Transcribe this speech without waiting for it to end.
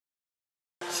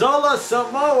Solo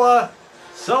Samoa,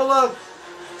 Solo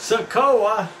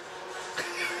Sikoa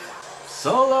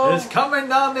Solo is coming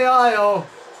down the aisle.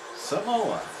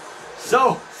 Samoa.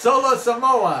 Solo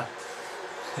Samoa.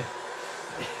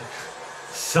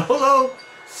 Solo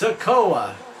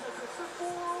Sikoa.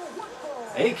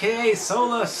 AKA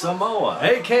Solo Samoa.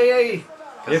 AKA,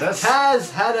 if that's-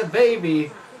 Taz had a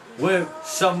baby with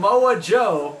Samoa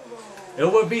Joe,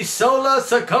 it would be Solo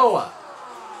Sikoa.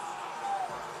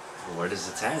 Where does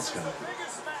the Taz come from?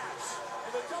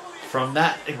 From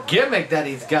that gimmick that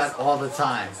he's got all the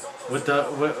time. With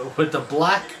the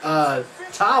black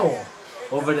towel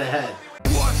over the head.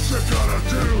 What's it gonna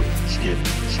do? Skip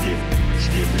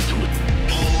into it.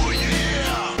 Oh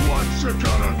yeah! What's it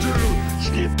gonna do?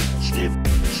 Skip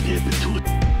into it.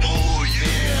 Oh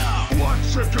yeah!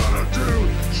 What's it gonna do?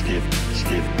 Skip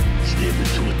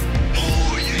into it.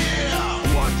 Oh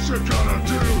yeah! What's it gonna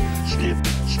do? Skip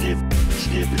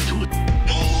into it.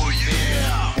 Oh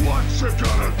yeah! What's it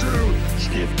gonna do?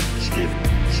 Skip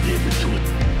into it.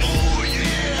 Oh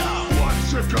yeah!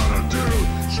 What's it gonna do?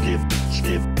 Skip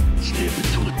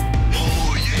into it.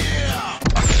 Oh yeah!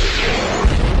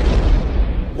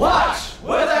 Watch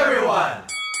with everyone!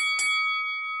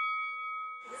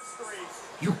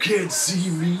 You can't see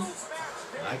me.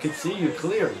 I can see you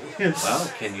clearly.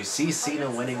 Well, can you see Cena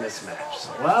winning this match?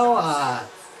 Well, I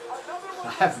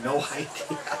have no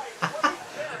idea.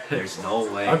 There's no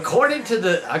way. According to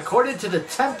the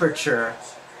temperature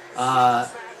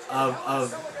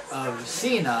of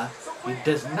Cena, he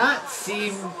does not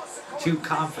seem too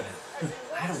confident.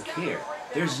 I don't care.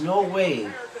 There's no way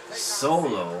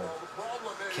Solo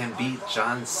can beat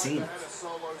John Cena.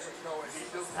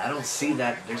 I don't see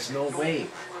that. There's no way.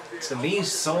 To me,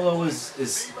 Solo is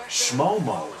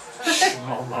Shmomo.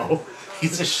 Shmomo.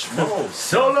 He's a Shmo.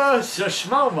 Solo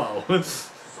Shmomo.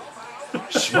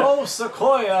 Shmo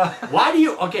Sequoia. Why do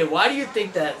you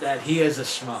think that he is a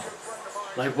schmo?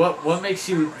 Like what makes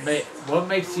you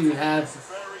have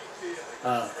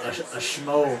a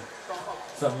schmo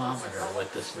thermometer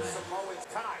with this man?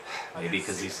 Maybe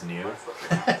because he's new.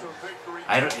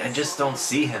 I just don't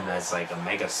see him as like a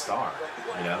mega star,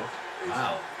 you know?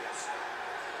 Wow.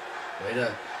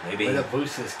 Maybe Way to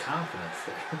boost his confidence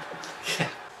there.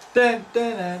 Dun,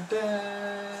 dun, dun,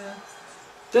 dun.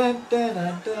 Dun, dun,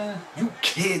 dun, dun. You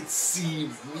can't see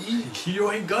me.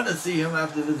 You ain't gonna see him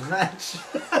after this match.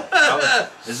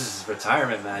 This is his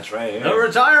retirement match right The here.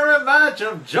 retirement match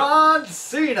of John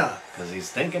Cena. Because he's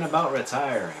thinking about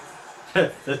retiring.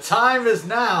 The time is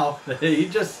now. He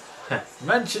just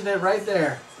mentioned it right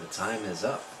there. The time is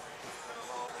up.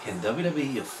 Can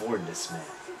WWE afford this man?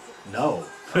 No.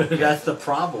 That's the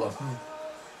problem.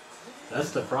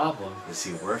 That's the problem. Is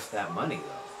he worth that money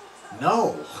though?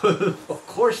 No, of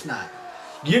course not.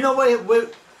 You know what?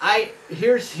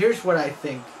 Here's what I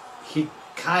think he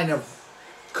kind of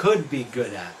could be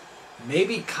good at.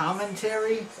 Maybe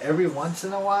commentary every once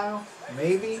in a while.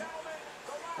 Maybe.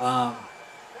 I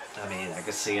mean, I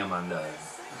could see him on the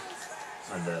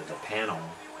panel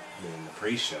in the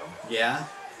pre-show. Yeah.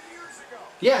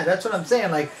 Yeah, that's what I'm saying.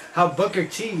 Like how Booker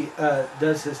T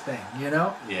does his thing, you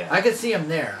know? Yeah. I could see him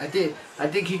there. I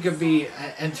think he could be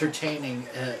entertaining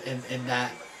in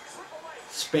that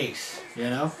space, you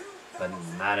know? But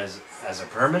not as a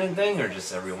permanent thing, or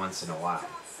just every once in a while.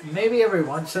 Maybe every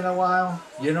once in a while,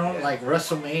 you know, Yeah. like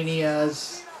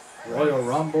WrestleManias, Royal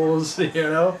Rumbles, you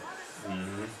know?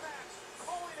 Mm-hmm.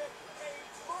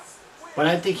 But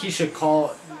I think he should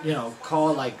call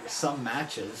like some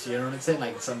matches, you know what I'm saying?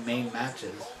 Like some main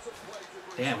matches.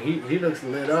 Damn, he looks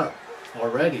lit up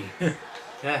already.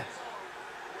 Yeah.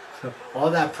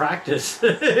 All that practice.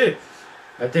 I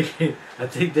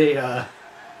think they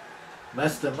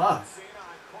messed him up.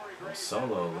 Well,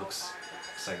 Solo looks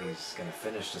like he's gonna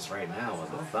finish this right now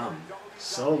with a thumb.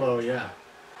 Solo, yeah.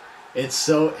 It's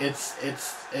so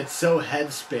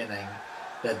head spinning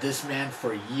that this man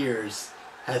for years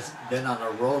has been on a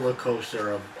roller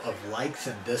coaster of likes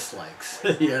and dislikes,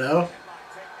 you know?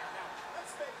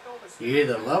 You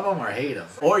either love him or hate him.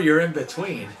 Or you're in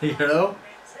between, you know?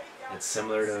 It's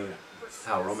similar to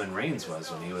how Roman Reigns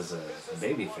was when he was a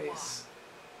babyface.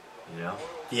 You know?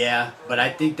 Yeah, but I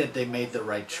think that they made the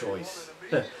right choice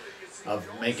of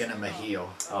making him a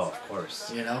heel, Oh, of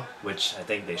course. you know? Which I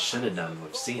think they should have done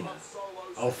with Cena.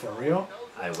 Oh, for real?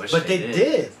 I wish But they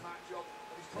did.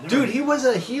 They Dude, never- he was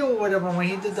a heel with him when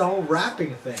he did the whole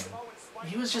rapping thing.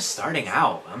 He was just starting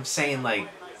out. I'm saying like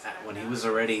when he was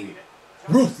already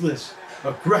Ruthless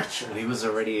aggression.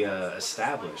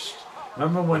 established.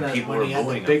 Remember when people he were had the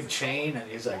booing big chain and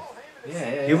he's like,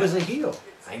 Yeah. he was a heel.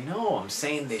 I know. I'm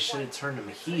saying they should have turned him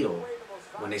heel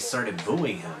when they started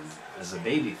booing him as a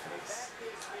babyface.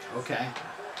 Okay.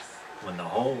 When the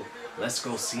whole "Let's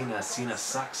go Cena, Cena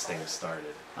sucks" thing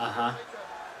started. Uh-huh.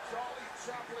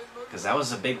 Because that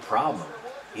was a big problem.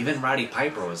 Even Roddy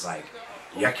Piper was like,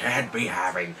 you can't be a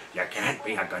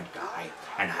good guy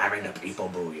and having the people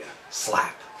boo you.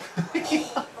 Slap.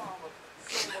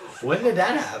 When did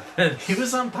that happen? He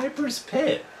was on Piper's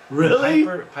pit. Really?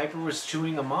 Piper was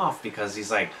chewing him off because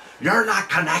he's like, you're not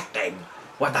connecting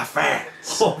with the fans.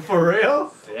 Oh, for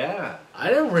real? Yeah. I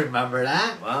didn't remember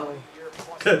that. Well,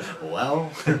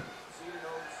 Well. you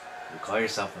call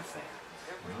yourself a fan.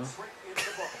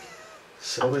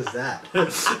 So is that.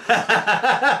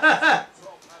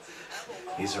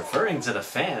 He's referring to the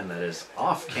fan that is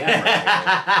off camera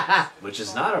here, which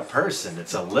is not a person,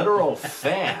 it's a literal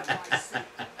fan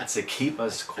to keep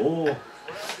us cool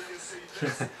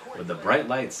with the bright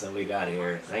lights that we got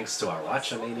here, thanks to our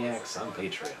Watchamaniacs on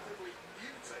Patreon.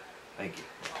 Thank you.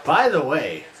 By the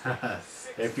way,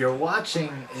 if you're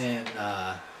watching in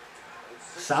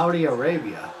Saudi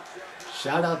Arabia,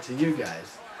 shout out to you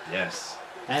guys. Yes.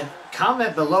 And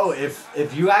comment below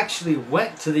if you actually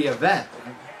went to the event.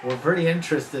 We're pretty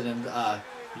interested in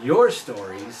your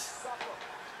stories.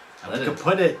 We could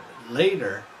put it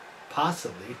later,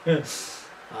 possibly,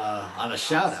 on a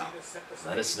shout out.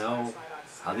 Let us know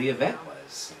how the event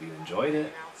was. If you enjoyed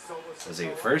it, was it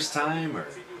your first time, or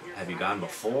have you gone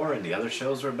before and the other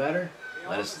shows were better?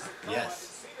 Let us know.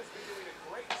 Yes.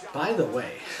 By the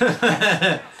way,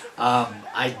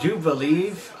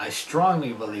 I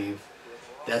strongly believe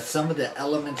that some of the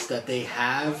elements that they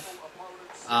have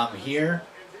here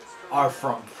are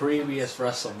from previous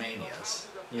WrestleManias,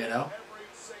 you know?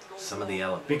 Some of the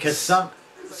elements. Because some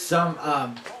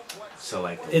so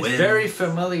like the it's wind, very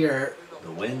familiar.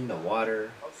 the wind, the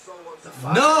water, the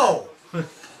fire. No!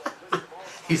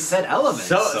 He said elements.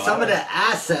 So so some of the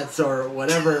assets or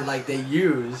whatever like they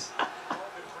use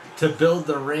to build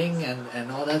the ring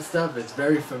and all that stuff, it's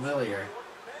very familiar.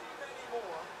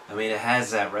 I mean, it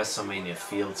has that WrestleMania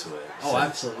feel to it. Oh, So-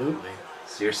 absolutely.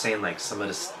 So you're saying like some of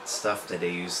the stuff that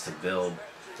they used to build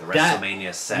the That-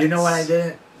 WrestleMania sets. You know what I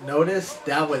didn't notice?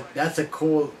 That's a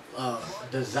cool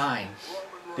design.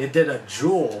 They did a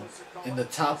jewel in the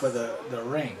top of the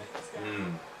ring,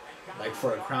 like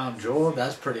for a crown jewel.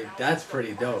 That's pretty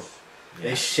dope. Yeah.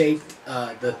 They shaped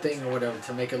the thing or whatever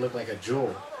to make it look like a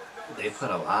jewel. They put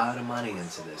a lot of money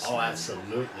into this. Oh, man.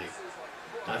 absolutely,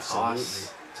 The absolutely.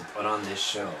 cost to put on this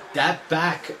show. That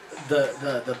back,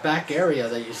 the back area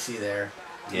that you see there,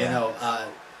 you Yeah. know,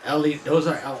 those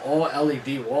are all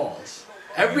LED walls.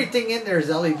 Everything in there is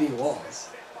LED walls,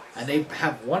 and they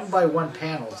have 1x1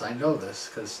 panels. I know this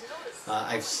because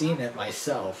I've seen it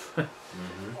myself.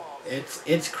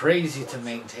 It's crazy to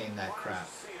maintain that crap.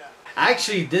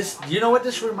 Actually, you know what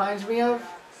this reminds me of?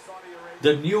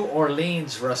 The New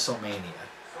Orleans WrestleMania.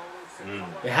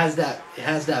 It has that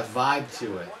vibe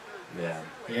to it. Yeah.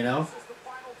 You know,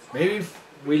 maybe if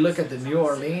we look at the New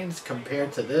Orleans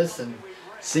compared to this and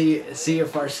see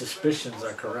if our suspicions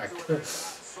are correct.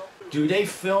 Do they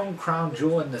film Crown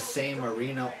Jewel in the same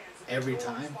arena every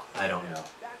time? I don't know.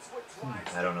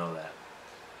 I don't know that.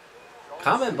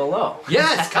 Comment below.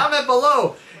 Yes, comment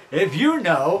below if you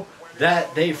know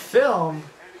that they film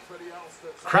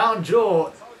Crown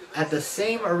Jewel at the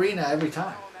same arena every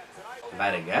time. If I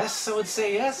had to guess, I would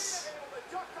say yes.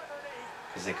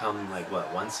 Because they come like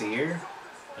what, once a year?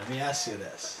 Let me ask you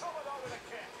this.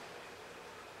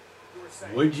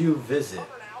 Would you visit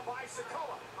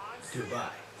Dubai?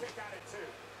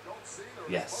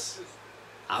 Yes.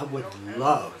 I would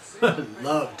love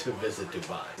to visit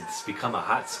Dubai. It's become a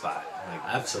hot spot. Like,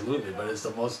 Absolutely, but it's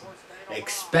the most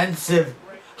expensive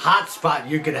hotspot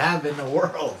you could have in the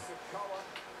world.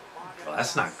 well,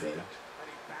 that's not good.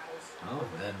 Oh,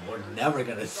 then we're never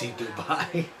gonna see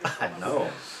Dubai. No,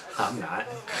 I'm not.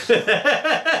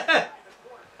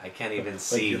 I can't even But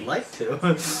see. you'd like to.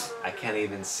 I can't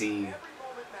even see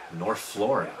North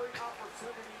Florida.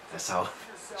 That's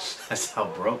how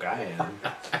broke I am.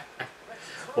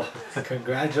 Well,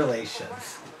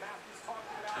 congratulations.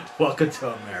 Welcome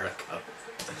to America.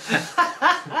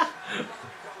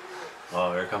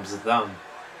 Oh, here comes the thumb.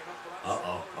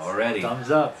 Uh-oh. Already.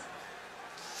 Thumbs up.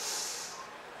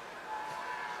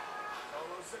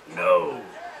 No.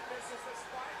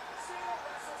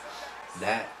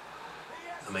 That,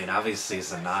 I mean, obviously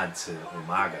it's a nod to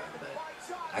Umaga, but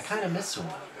I kind of miss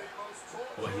Umaga.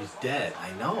 Well, he's dead.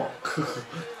 I know.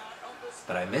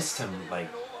 But I missed him, like,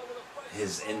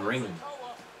 his in-ring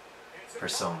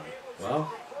persona.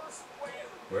 Well,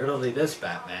 riddle this,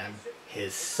 Batman.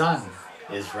 His son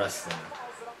is wrestling.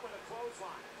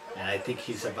 And I think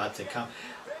he's about to come.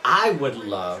 I would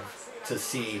love to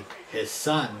see his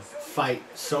son fight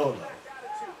Solo.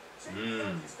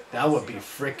 That would be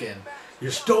freaking.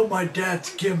 You stole my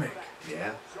dad's gimmick.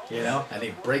 Yeah. You know, and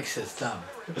he breaks his thumb.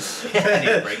 And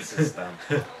he breaks his thumb.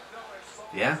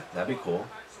 Yeah, that'd be cool.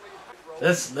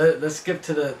 Let's skip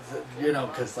to the you know,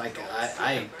 because like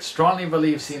I strongly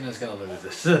believe Cena's gonna lose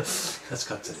this. Let's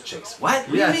cut to the chase. What?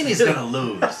 What Yes. do you mean he's gonna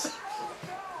lose?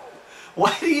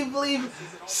 Why do you believe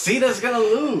Cena's gonna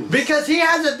lose? Because he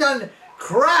hasn't done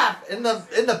crap in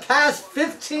the past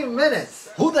 15 minutes.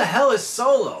 Who the hell is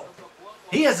Solo?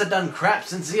 He hasn't done crap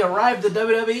since he arrived at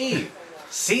WWE.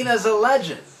 Cena's a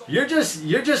legend. You're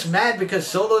just mad because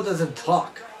Solo doesn't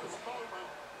talk.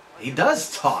 He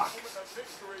does talk.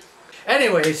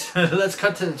 Anyways, let's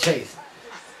cut to the chase.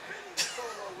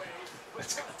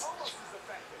 Let's cut to the chase.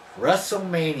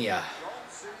 WrestleMania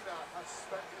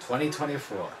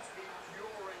 2024.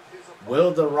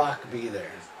 Will The Rock be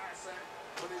there?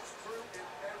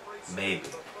 Maybe.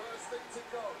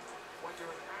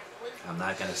 I'm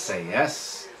not gonna say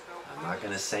yes. I'm not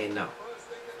gonna say no.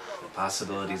 The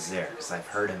possibility's there because I've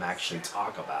heard him actually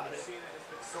talk about it.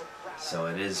 So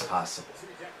it is possible.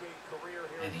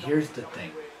 And here's the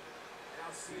thing.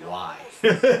 Why?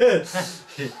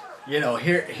 You know,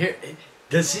 here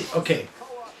does he okay.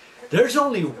 There's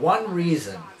only one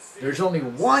reason. There's only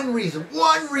one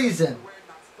reason.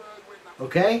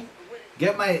 Okay?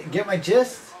 Get my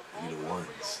gist? You the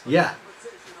ones. Yeah.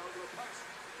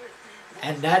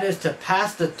 And that is to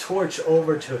pass the torch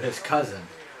over to his cousin.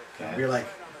 Okay. Be like,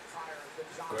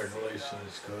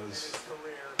 congratulations, cuz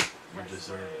you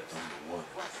deserve it.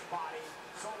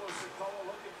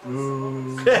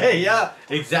 Boo. Yeah,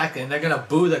 exactly. And they're gonna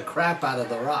boo the crap out of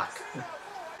The Rock.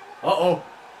 Uh-oh.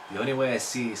 The only way I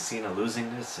see Cena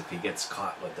losing this if he gets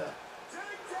caught with the.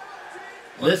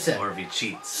 Listen. Or if he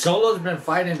cheats. Solo's been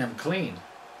fighting him clean.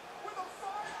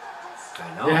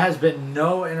 I know. There has been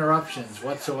no interruptions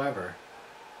whatsoever.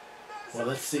 Well,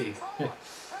 let's see.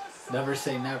 Never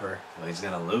say never. Well, he's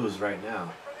gonna lose right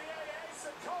now.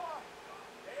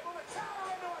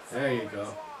 There you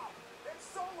go.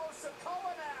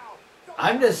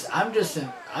 I'm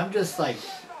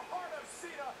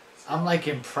like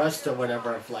impressed or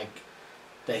whatever of like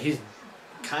that he's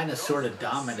kind of sort of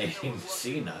dominating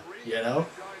Cena, you know?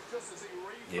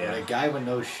 Yeah. The guy with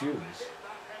no shoes.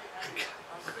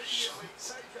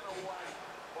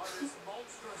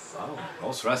 Well,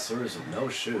 most wrestlers with no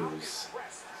shoes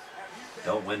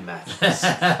don't win matches.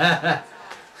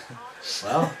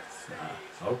 Well,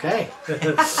 okay.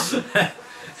 And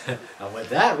with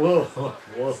that, we'll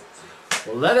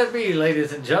let it be,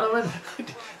 ladies and gentlemen.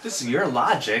 This is your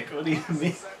logic. What do you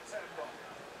mean?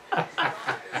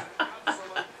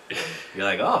 You're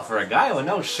like, oh, for a guy with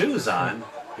no shoes on,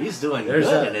 he's doing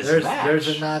good in his match. There's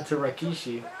a nod to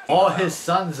Rikishi. All his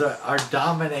sons are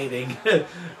dominating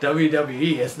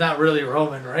WWE. It's not really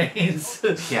Roman Reigns.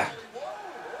 Yeah.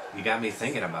 You got me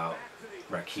thinking about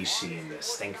Rikishi and the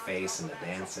stink face and the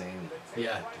dancing.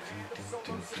 Yeah.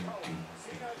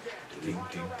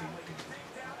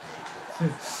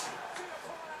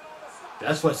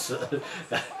 That's what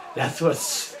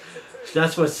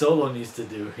Solo needs to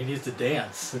do. He needs to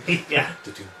dance. Yeah.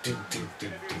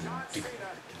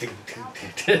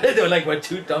 They're like with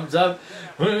two thumbs up.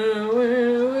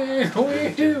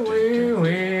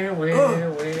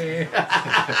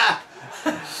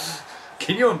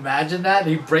 Can you imagine that?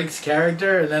 He breaks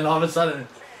character and then all of a sudden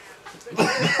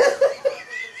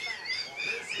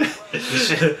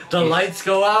the lights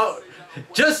go out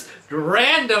just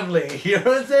randomly. You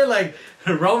know what I'm saying? Like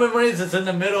Roman Reigns is in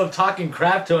the middle of talking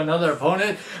crap to another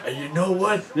opponent, and you know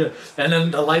what? And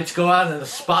then the lights go out and the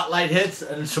spotlight hits,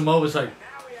 and Samoa's like,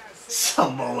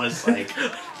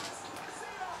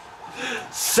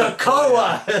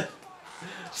 Sikoa!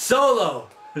 Solo!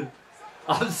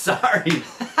 I'm sorry.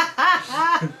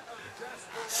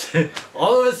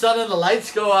 All of a sudden the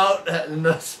lights go out and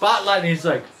the spotlight, and he's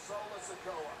like,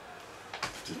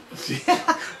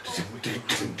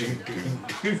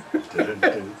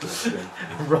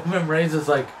 Roman Reigns is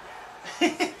like,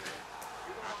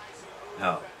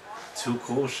 No. Too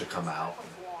Cool should come out.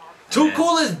 Too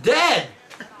Cool is dead!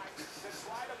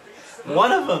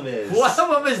 One of them is. One of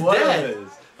them is dead.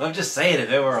 I'm just saying, if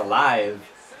they were alive,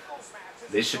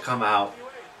 they should come out.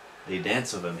 They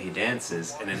dance with him. He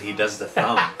dances, and then he does the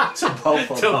thumb to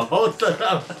both of them. Both of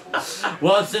them.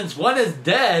 Well, since one is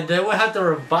dead, they would have to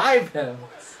revive him.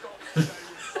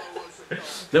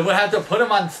 They would have to put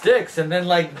him on sticks and then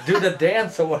like do the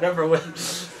dance or whatever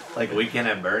with. Like Weekend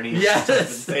at Bernie's.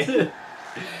 Yes.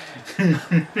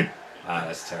 Ah,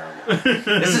 that's terrible.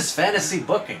 This is fantasy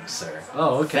booking, sir.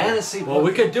 Oh, okay. Fantasy Well,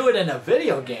 we could do it in a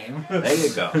video game. There you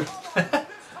go.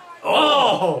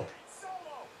 Oh!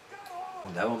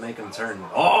 That will make him turn.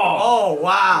 Oh! Oh,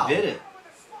 wow. He did it.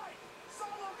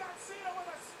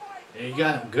 Yeah, you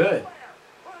got him good.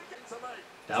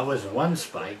 That was one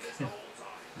spike.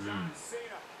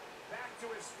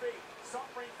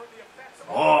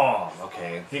 Oh,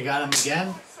 okay. You got him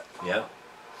again? Yep.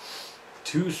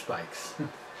 2 spikes.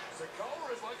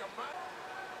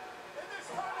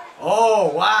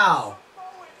 Oh, wow.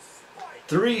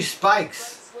 3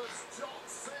 spikes.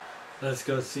 Let's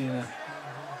go, Cena.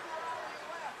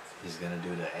 He's gonna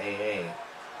do the AA.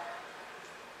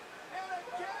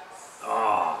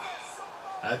 Oh.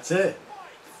 That's it.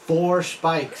 4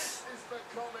 spikes.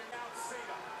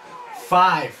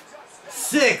 5,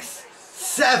 6,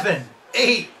 7,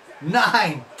 8,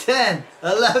 9, 10,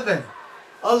 11.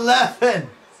 11.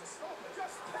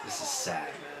 This is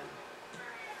sad,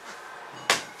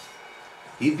 man.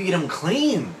 He beat him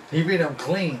clean. He beat him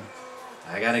clean.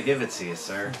 I gotta give it to you,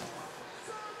 sir.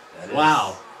 That is...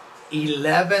 Wow.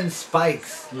 11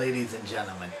 spikes, ladies and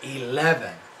gentlemen.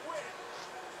 11.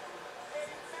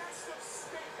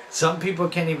 Some people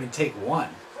can't even take 1.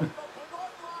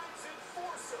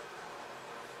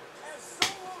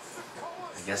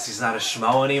 I guess he's not a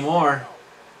schmo anymore.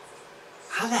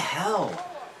 How the hell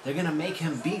they're gonna make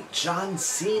him beat John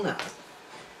Cena?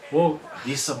 Well,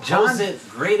 The supposed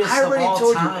greatest I of already all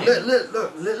told time. you.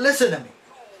 Look, listen to me.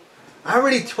 I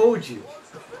already told you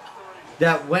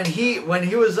that when he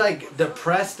was like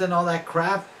depressed and all that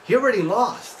crap, he already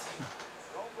lost.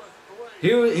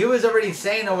 He was already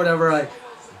saying or whatever, like,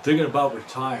 I'm thinking about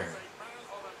retiring.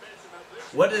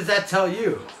 What does that tell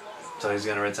you? So he's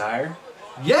gonna retire?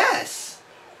 Yes.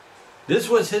 This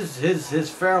was his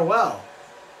farewell.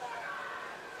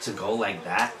 To go like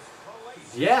that?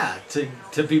 Yeah,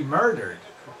 to be murdered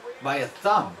by a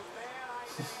thumb.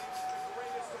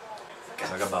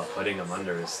 Talk about putting him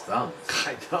under his thumb.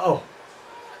 I know.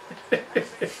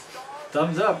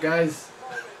 Thumbs up, guys.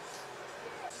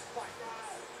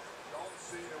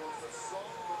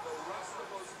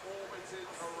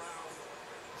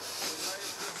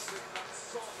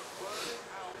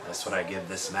 That's what I give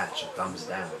this match, a thumbs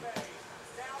down.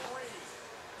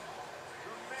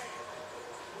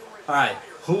 All right,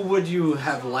 who would you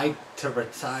have liked to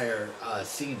retire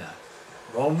Cena?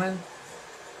 Roman?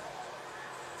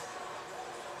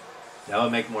 That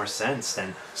would make more sense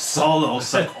than Solo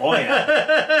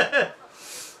Sikoa.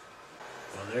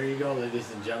 Well, there you go,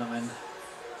 ladies and gentlemen.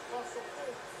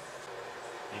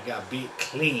 He got beat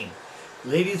clean.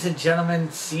 Ladies and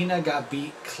gentlemen, Cena got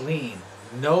beat clean.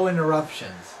 No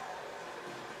interruptions.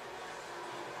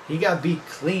 He got beat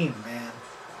clean, man.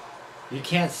 You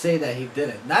can't say that he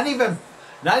didn't. Not even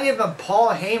Paul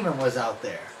Heyman was out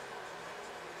there.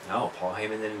 No, Paul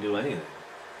Heyman didn't do anything.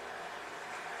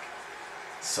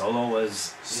 Solo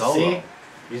was Solo.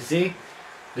 You see?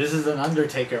 This is an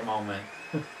Undertaker moment.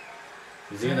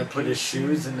 Is he gonna put his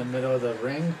shoes in the middle of the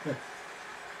ring?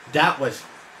 That was,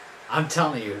 I'm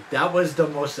telling you, that was the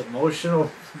most emotional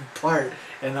part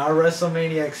in our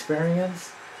WrestleMania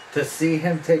experience. To see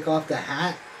him take off the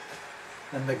hat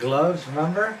and the gloves,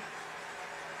 remember?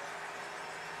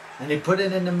 And he put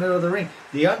it in the middle of the ring.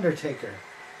 The Undertaker.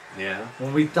 Yeah.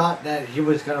 When we thought that he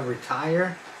was gonna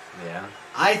retire, Yeah.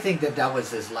 I think that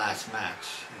was his last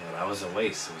match. Well, that was a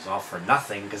waste. It was all for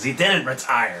nothing because he didn't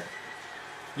retire.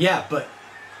 Yeah, but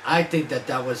I think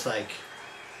that was like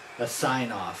a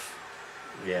sign off.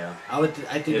 Yeah. I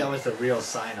think that was the real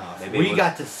sign off. Maybe We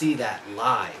got to see that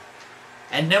live,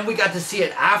 and then we got to see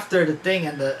it after the thing,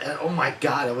 and oh my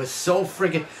god, it was so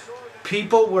freaking.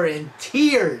 People were in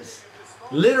tears,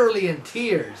 literally in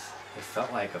tears. It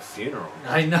felt like a funeral.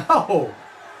 I know.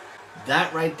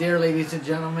 That right there, ladies and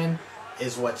gentlemen,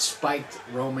 is what spiked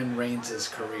Roman Reigns'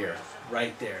 career.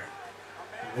 Right there.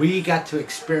 We got to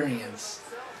experience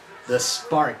the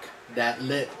spark that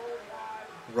lit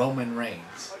Roman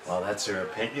Reigns. Well, that's your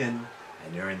opinion,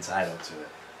 and you're entitled to it.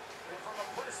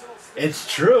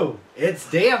 It's true. It's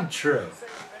damn true.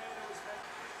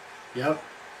 Yep.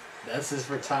 That's his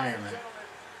retirement.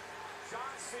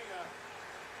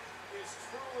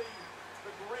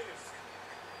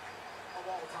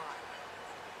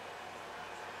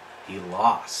 He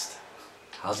lost.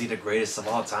 How's he the greatest of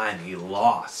all time? He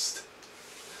lost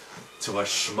to a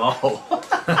schmo.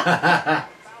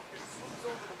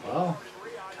 Well,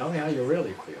 tell me how you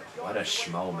really feel. What a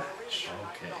schmo match.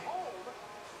 Okay.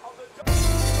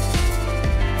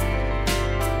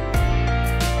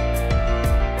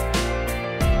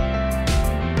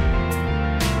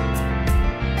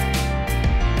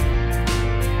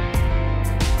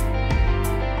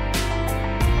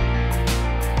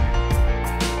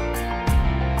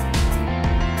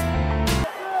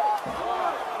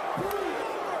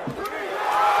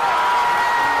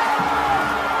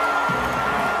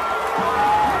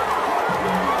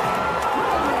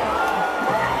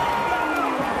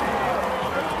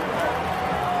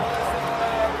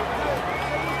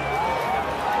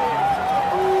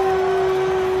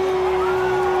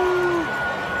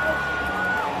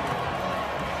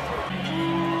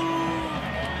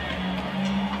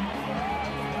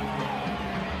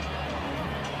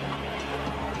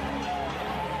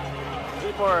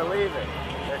 are leaving.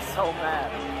 They're so mad.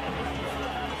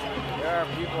 There are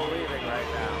people leaving right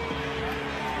now.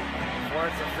 Before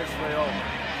it's officially over.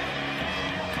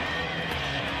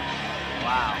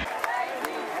 Wow.